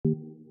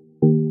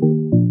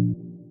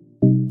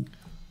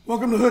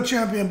Welcome to Hood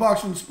Champion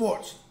Boxing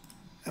Sports.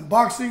 In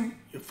boxing,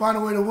 you find a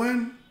way to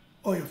win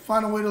or you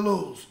find a way to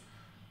lose.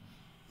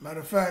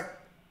 Matter of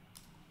fact,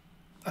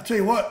 I tell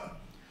you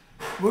what,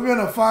 we're going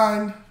to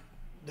find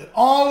that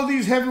all of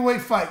these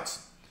heavyweight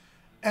fights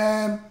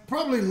and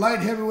probably light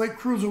heavyweight,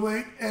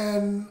 cruiserweight,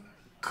 and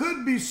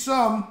could be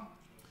some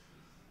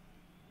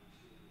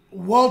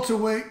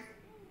welterweight,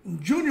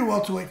 junior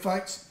welterweight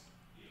fights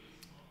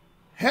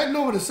heading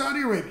over to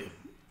Saudi Arabia,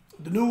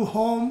 the new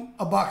home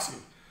of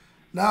boxing.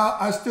 Now,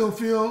 I still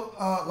feel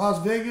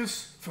Las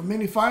Vegas, for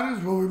many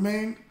fighters, will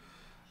remain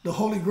the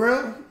holy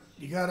grail.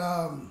 You got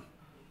a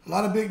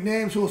lot of big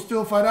names who will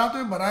still fight out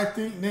there, but I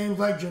think names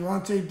like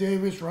Gervonta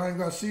Davis, Ryan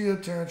Garcia,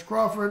 Terrence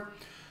Crawford,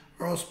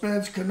 Earl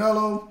Spence,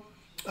 Canelo,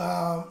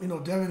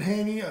 Devin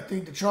Haney, I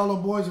think the Charlo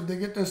boys, if they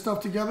get their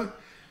stuff together,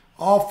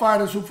 all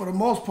fighters who, for the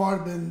most part,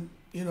 have been,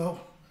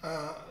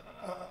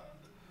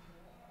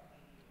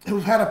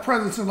 who've had a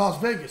presence in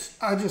Las Vegas.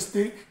 I just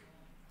think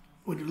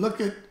when you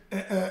look at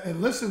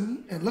and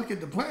listen and look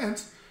at the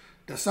plans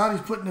that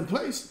Saudi's putting in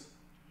place,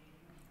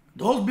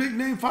 those big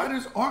name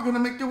fighters are going to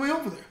make their way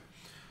over there.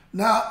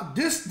 Now,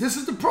 this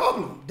is the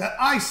problem that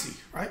I see,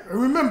 right?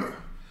 And remember,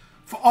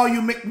 for all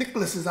you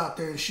McNicholases out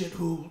there and shit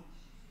who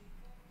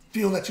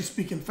feel that you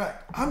speak in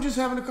fact, I'm just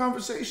having a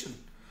conversation.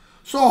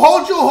 So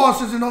hold your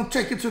horses and don't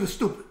take it to the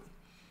stupid.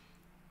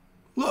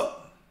 Look,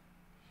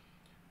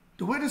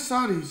 the way the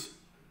Saudis,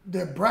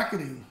 they're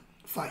bracketing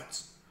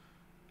fights,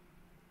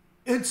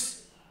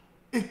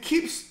 it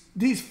keeps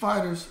these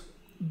fighters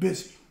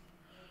busy,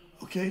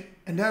 okay?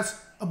 And that's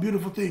a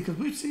beautiful thing because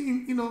we've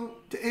seen,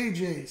 the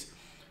AJs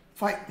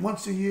fight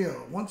once a year,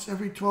 once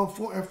every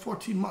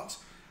 14 months,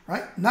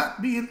 right?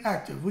 Not being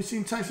active. We've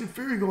seen Tyson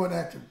Fury going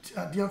active,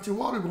 Deontay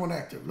Wilder going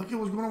active. Look at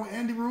what's going on with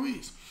Andy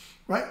Ruiz,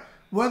 right?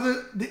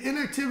 Whether the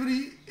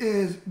inactivity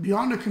is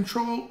beyond the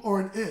control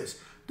or it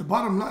is, the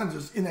bottom line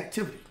is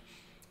inactivity.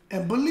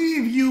 And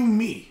believe you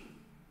me,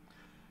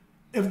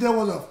 if there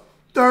was a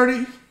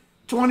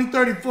 $20,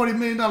 $30, $40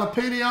 million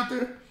payday out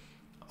there,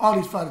 all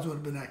these fighters would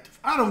have been active.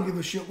 I don't give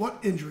a shit what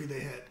injury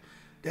they had.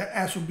 Their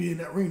ass would be in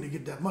that ring to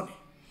get that money.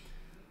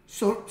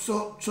 So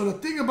the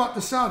thing about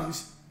the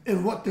Saudis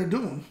and what they're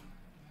doing,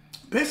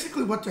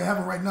 basically what they're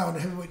having right now in the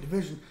heavyweight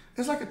division,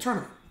 is like a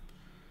tournament.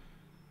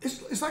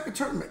 It's like a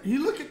tournament.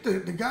 You look at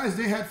the guys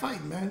they had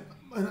fighting, man,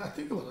 and I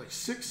think it was like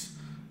 6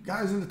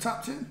 guys in the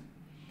top 10.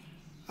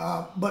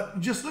 But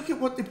just look at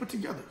what they put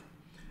together.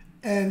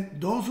 And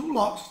those who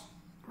lost,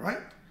 right,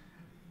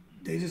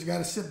 they just got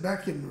to sit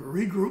back and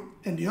regroup,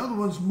 and the other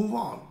ones move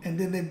on. And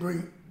then they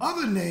bring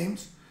other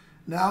names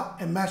now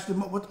and match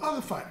them up with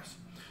other fighters.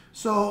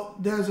 So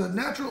there's a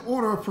natural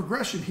order of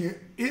progression here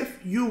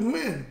if you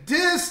win.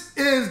 This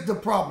is the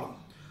problem.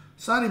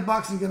 Saudi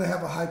boxing is going to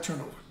have a high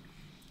turnover,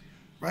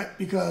 right?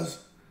 Because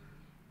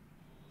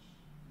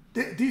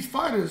these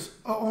fighters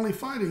are only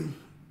fighting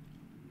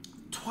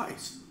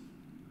twice,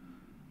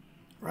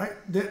 right?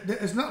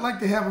 It's not like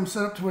they have them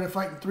set up to where they're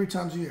fighting 3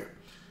 times a year.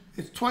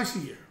 It's twice a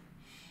year.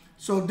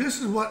 So this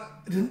is what,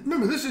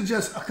 remember, this is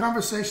just a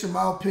conversation,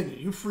 my opinion.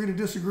 You're free to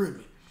disagree with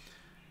me.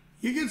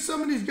 You get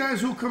some of these guys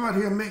who come out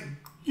here and make,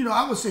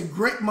 I would say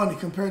great money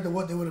compared to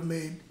what they would have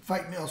made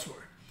fighting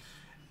elsewhere.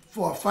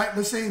 For a fight,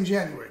 let's say in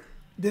January.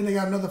 Then they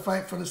got another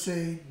fight for, let's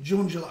say,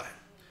 June, July.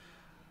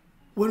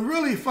 When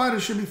really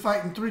fighters should be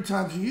fighting 3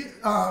 times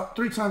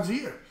a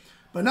year.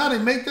 But now they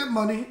make that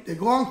money, they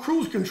go on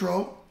cruise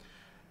control.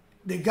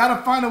 They got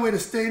to find a way to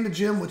stay in the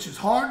gym, which is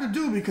hard to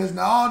do because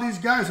now all these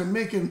guys are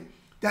making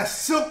that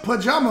silk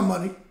pajama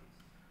money.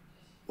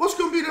 What's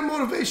going to be their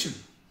motivation?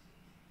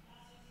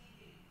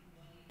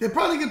 They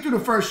probably get through the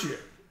first year.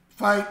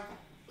 Fight.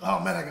 Oh,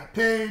 man, I got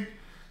paid.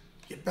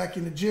 Get back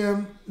in the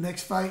gym.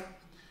 Next fight.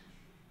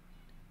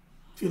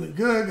 Feeling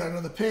good. Got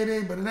another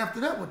payday. But then after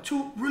that, with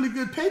 2 really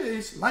good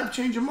paydays,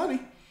 life-changing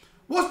money,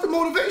 what's the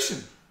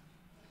motivation?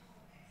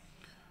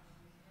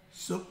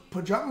 Silk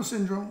pajama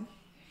syndrome.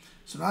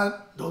 So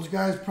now those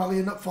guys probably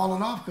end up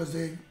falling off because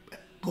they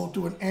go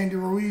through an Andy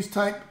Ruiz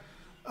type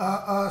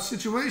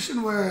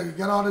situation where you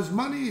got all this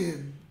money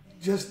and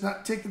just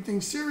not taking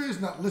things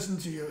serious, not listening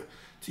to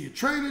your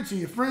trainer, to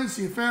your friends,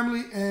 to your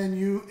family, and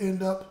you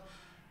end up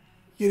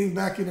getting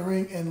back in the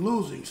ring and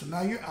losing. So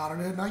now you're out of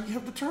there. Now you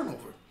have the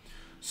turnover.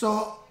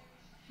 So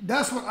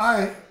that's what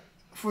I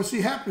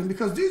foresee happening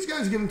because these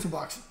guys get into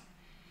boxing.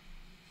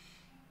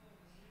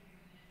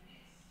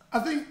 I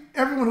think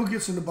everyone who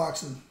gets into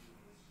boxing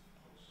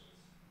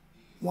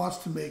wants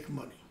to make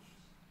money.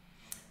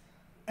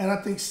 And I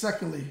think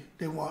secondly,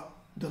 they want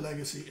the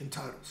legacy and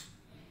titles.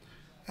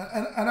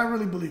 And I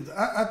really believe that.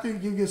 I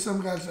think you get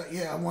some guys like,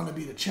 yeah, I want to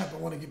be the champ. I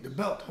want to get the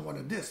belt. I want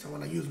to this. I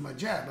want to use my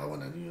jab. I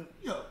want to,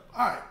 all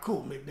right,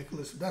 cool,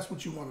 McNicholas, if that's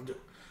what you want to do.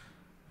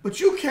 But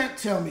you can't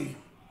tell me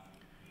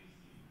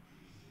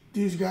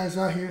these guys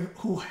out here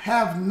who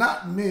have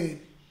not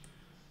made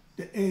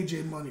the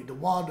AJ money, the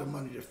Wilder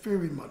money, the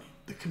Fury money,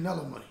 the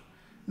Canelo money,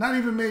 not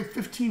even made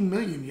 $15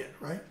 million yet,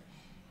 right?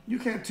 You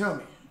can't tell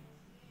me.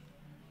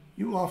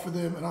 You offer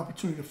them an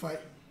opportunity to fight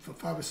for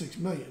 $5 or $6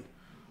 million,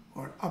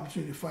 or an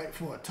opportunity to fight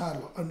for a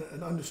title,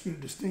 an undisputed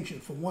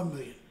distinction for $1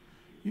 million.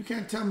 You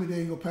can't tell me they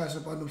ain't gonna pass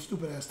up on them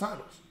stupid ass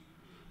titles.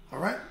 All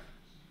right.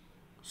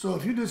 So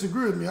if you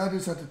disagree with me, I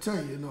just have to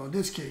tell you, in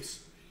this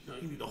case,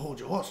 you need to hold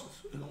your horses.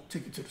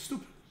 Take it to the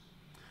stupid.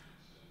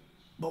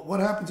 But what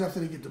happens after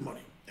they get the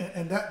money?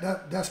 And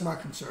that's my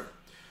concern.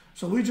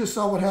 So we just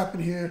saw what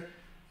happened here.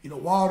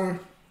 Wilder,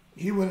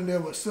 he went in there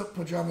with silk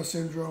pajama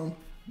syndrome,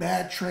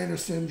 bad trainer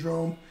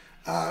syndrome,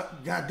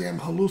 goddamn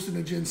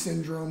hallucinogen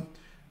syndrome,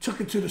 took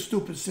it to the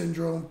stupid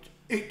syndrome,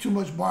 ate too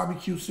much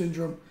barbecue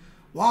syndrome.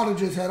 Wilder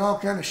just had all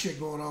kind of shit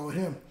going on with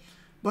him.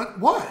 But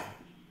why?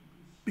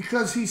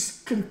 Because he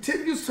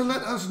continues to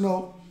let us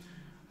know,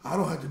 I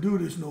don't have to do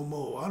this no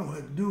more. I don't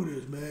have to do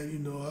this,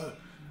 man.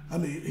 I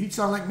mean, he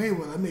sound like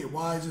Mayweather. I made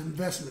wise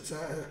investments.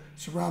 I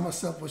surround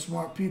myself with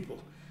smart people.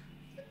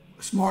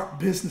 Smart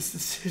business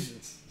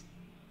decisions.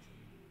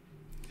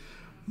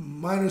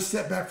 Minor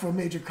setback for a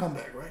major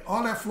comeback, right?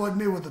 All that Floyd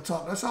Mayweather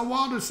talk. That's how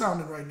Wilder's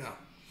sounding right now.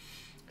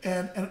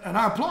 And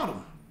I applaud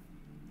him.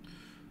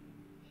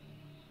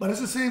 But it's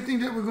the same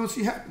thing that we're going to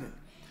see happening.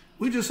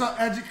 We just saw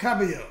Ajit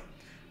Cabello,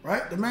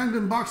 right? The man's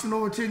been boxing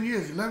over 10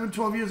 years, 11,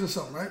 12 years or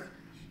something, right?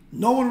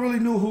 No one really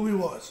knew who he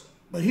was.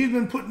 But he's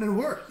been putting in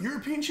work.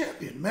 European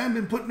champion. Man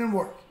been putting in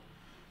work.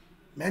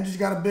 Man just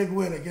got a big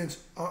win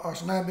against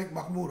Arslanbek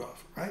Makhmudov,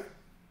 right?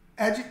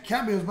 Ajit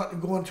Cabello is about to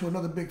go into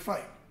another big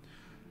fight.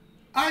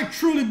 I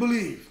truly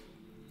believe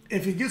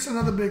if he gets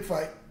another big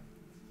fight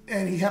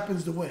and he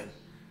happens to win,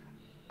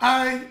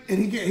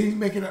 he's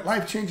making that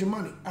life-changing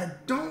money, I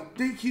don't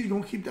think he's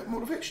going to keep that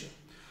motivation.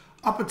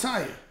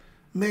 Apataya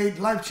made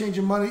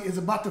life-changing money, is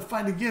about to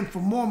fight again for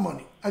more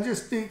money. I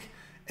just think,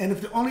 and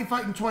if they're only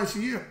fighting twice a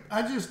year,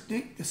 I just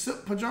think the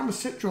silk pajama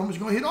syndrome is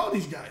going to hit all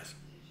these guys.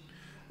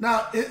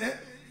 Now,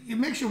 it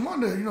makes you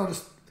wonder,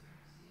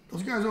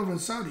 those guys over in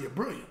Saudi are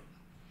brilliant.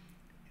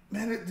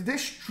 Man, did they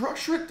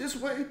structure it this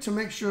way to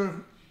make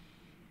sure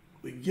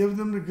we give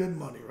them the good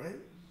money, right?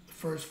 The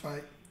first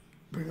fight,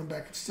 bring them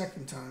back a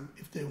second time.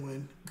 If they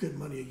win, good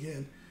money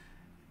again.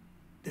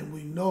 Then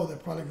we know they're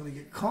probably going to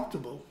get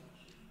comfortable,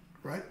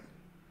 right?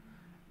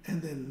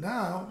 And then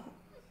now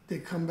they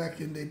come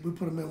back and we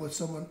put them in with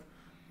someone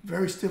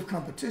very stiff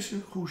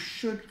competition who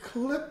should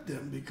clip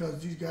them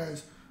because these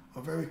guys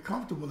are very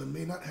comfortable and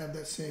may not have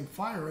that same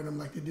fire in them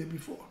like they did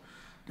before.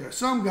 There are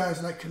some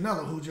guys like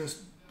Canelo who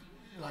just,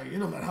 it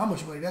don't matter how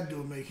much money that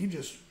dude make, he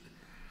just,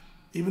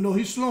 even though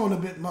he's slowing a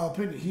bit in my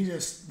opinion, he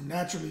just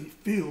naturally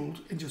fueled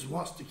and just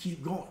wants to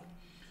keep going.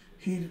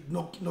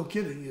 No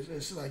kidding,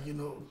 it's like,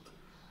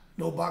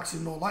 no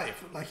boxing, no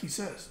life, like he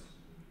says.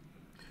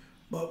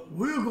 But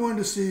we're going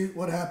to see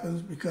what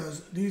happens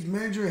because these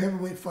major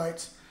heavyweight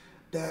fights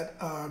that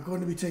are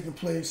going to be taking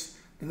place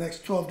the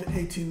next 12 to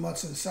 18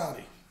 months in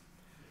Saudi,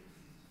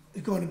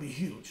 it's going to be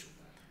huge.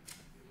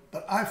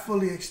 But I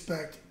fully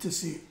expect to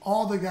see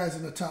all the guys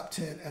in the top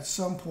 10 at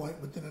some point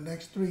within the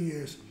next 3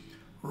 years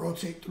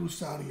rotate through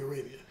Saudi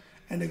Arabia.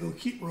 And they're going to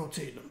keep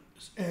rotating them.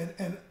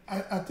 And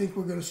I think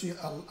we're going to see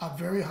a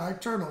very high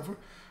turnover.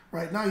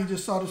 Right now, you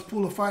just saw this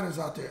pool of fighters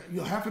out there.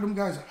 Half of them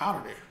guys are out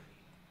of there.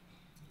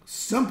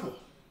 Simple.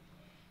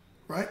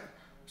 Right?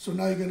 So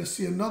now you're going to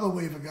see another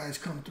wave of guys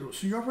come through.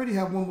 So you already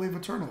have one wave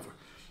of turnover.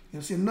 You're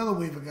going to see another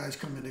wave of guys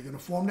come in. They're going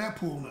to form that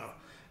pool now.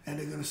 And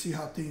they're going to see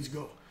how things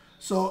go.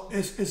 So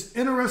it's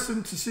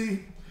interesting to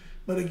see.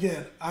 But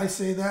again, I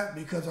say that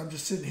because I'm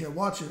just sitting here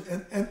watching.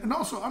 And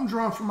also, I'm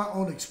drawn from my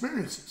own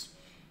experiences.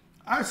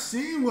 I've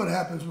seen what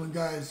happens when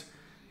guys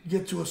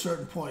get to a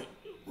certain point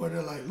where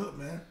they're like, look,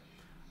 man,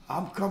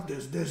 I'm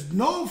comfortable. There's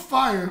no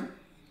fire,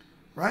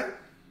 right?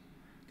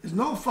 There's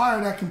no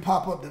fire that can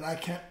pop up that I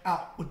can't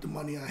out with the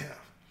money I have.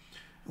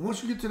 And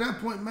once you get to that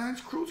point, man,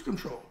 it's cruise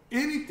control.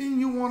 Anything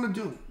you want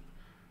to do,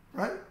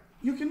 right?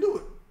 You can do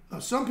it. Now,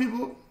 some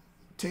people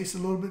taste a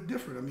little bit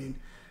different. I mean,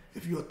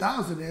 if you're a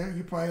thousandaire,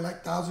 you probably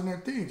like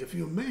thousandaire things. If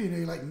you're a millionaire,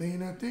 you like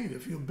millionaire things.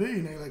 If you're a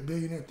billionaire, you like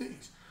billionaire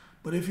things.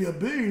 But if you're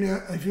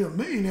a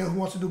millionaire who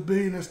wants to do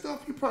billionaire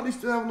stuff, you probably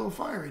still have a little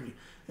fire in you.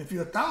 If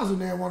you're a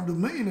thousandaire and want to do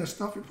millionaire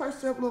stuff, you probably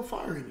still have a little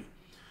fire in you.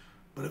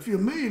 But if you're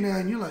a millionaire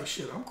and you're like,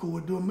 shit, I'm cool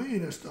with doing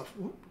millionaire stuff,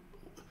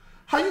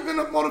 how you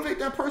going to motivate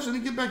that person to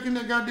get back in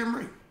that goddamn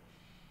ring?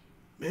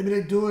 Maybe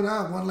they do it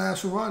out, one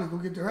last hurrah, they go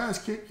get their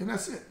ass kicked, and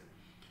that's it.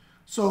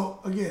 So,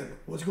 again,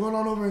 what's going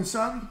on over in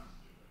Saudi,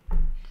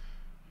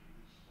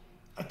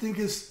 I think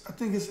it's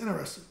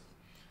interesting.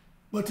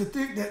 But to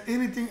think that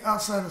anything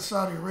outside of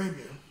Saudi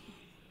Arabia,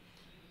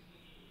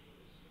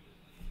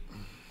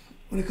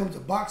 when it comes to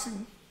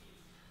boxing,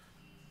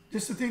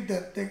 just to think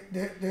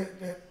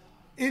that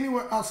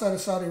anywhere outside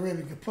of Saudi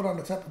Arabia can put on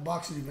the type of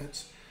boxing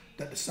events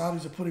that the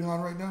Saudis are putting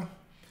on right now,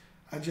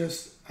 I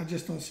just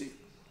don't see it.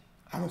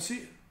 I don't see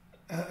it.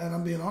 And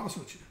I'm being honest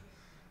with you.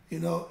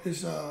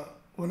 It's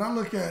when I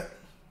look at,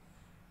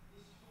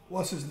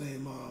 what's his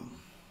name?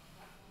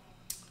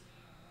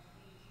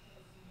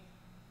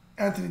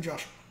 Anthony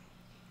Joshua,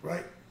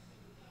 right?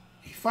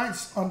 He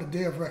fights on the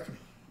Day of Reckoning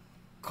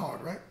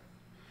card, right?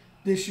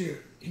 This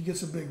year, he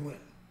gets a big win.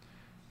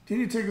 Then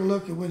you take a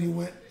look at when he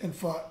went and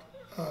fought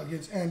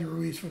against Andy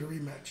Ruiz for the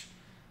rematch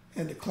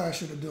and the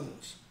Clash of the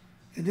Dunes.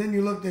 And then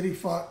you look that he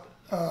fought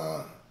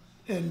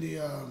in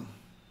the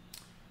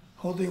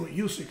whole thing with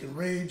Usyk and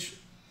Rage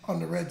on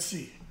the Red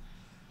Sea.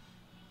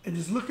 And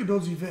just look at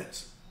those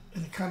events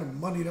and the kind of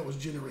money that was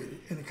generated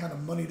and the kind of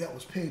money that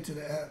was paid to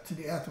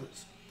the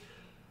athletes.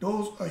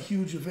 Those are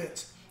huge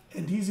events.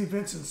 And these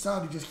events in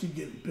Saudi just keep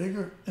getting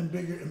bigger and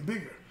bigger and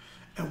bigger.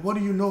 And what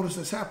do you notice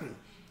that's happening?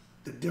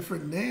 The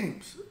different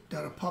names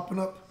that are popping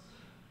up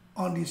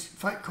on these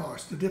fight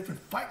cards, the different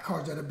fight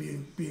cards that are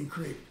being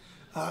created.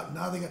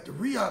 Now they got the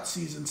Riyadh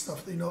season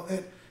stuff. You know,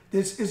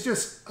 it's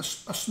just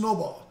a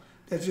snowball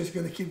that's just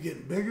going to keep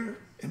getting bigger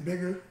and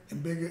bigger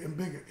and bigger and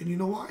bigger. And you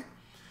know why?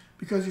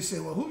 Because you say,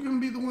 well, who's going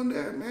to be the one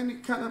there, man? You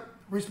kind of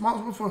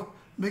responsible for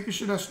making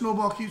sure that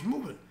snowball keeps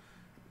moving.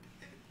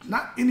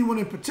 Not anyone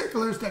in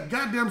particular. It's that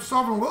goddamn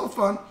sovereign wealth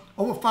fund,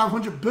 over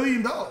 $500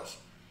 billion.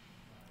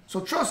 So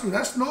trust me,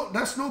 that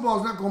snowball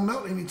is not going to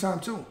melt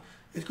anytime soon.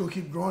 It's going to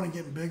keep growing and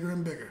getting bigger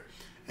and bigger.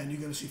 And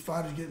you're going to see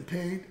fighters getting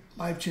paid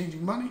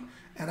life-changing money.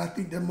 And I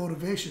think their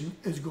motivation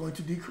is going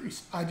to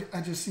decrease. I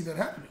just see that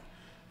happening.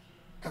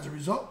 As a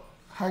result,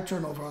 high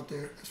turnover out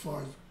there as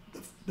far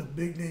as the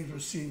big names we're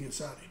seeing in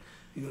Saudi.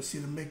 You're going to see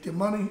them make their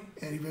money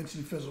and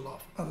eventually fizzle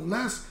off.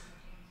 Unless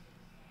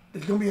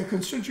there's going to be a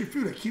concentric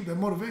few that keep their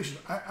motivation.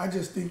 I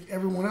just think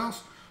everyone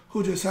else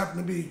who just happen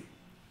to be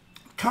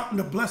counting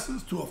the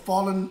blessings to have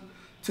fallen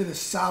to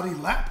this Saudi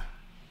lap,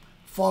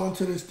 fallen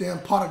to this damn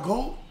pot of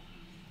gold,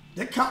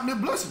 they're counting their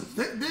blessings.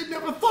 They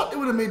never thought they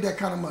would have made that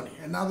kind of money,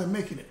 and now they're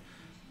making it.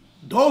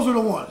 Those are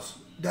the ones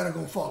that are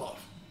going to fall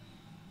off.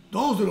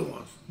 Those are the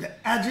ones. The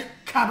Ajit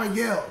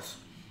Caballeros.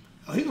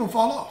 Oh, he's going to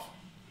fall off.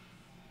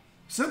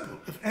 Simple.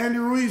 If Andy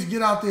Ruiz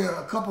get out there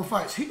a couple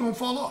fights, he's going to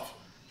fall off.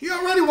 He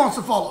already wants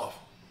to fall off.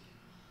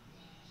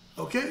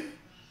 Okay?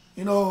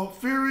 You know,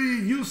 Fury,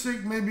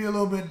 Usyk may be a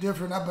little bit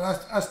different,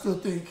 but I still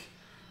think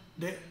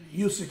that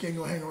Usyk ain't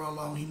going to hang around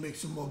long. He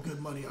makes some more good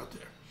money out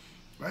there.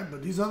 Right?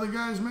 But these other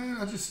guys, man,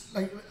 I just,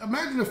 like,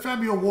 imagine if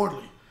Fabio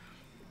Wardley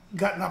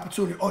got an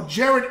opportunity, or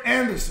Jared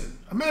Anderson.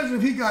 Imagine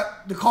if he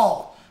got the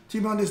call to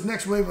be on this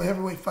next wave of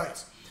heavyweight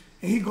fights,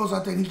 and he goes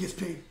out there and he gets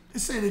paid. They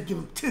say they give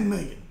him $10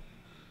 million.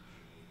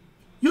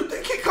 You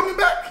think he's coming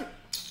back?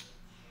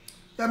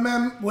 That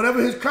man,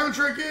 whatever his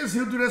contract is,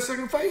 he'll do that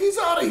second fight. He's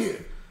out of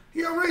here.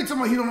 He already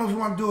told me he don't know if he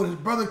want to do it. His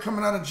brother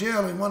coming out of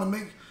jail, it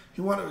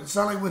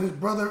sound like when his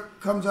brother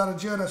comes out of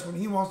jail, that's when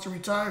he wants to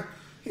retire.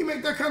 He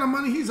make that kind of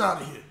money, he's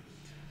out of here.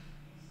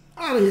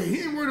 Out of here.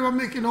 He ain't worried about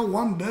making no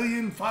 $1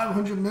 billion,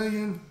 $500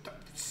 million,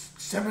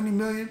 $70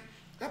 million.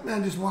 That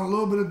man just want a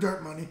little bit of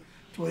dirt money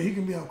to where he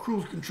can be on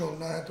cruise control and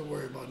not have to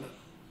worry about nothing.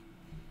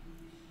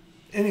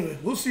 Anyway,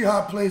 we'll see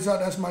how it plays out.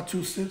 That's my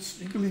 2 cents.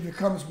 You can leave your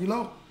comments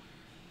below.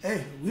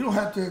 Hey, we don't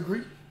have to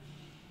agree.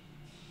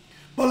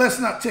 But let's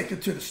not take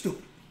it to the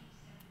stupid.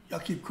 Y'all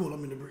keep cool.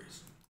 I'm in the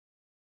breeze.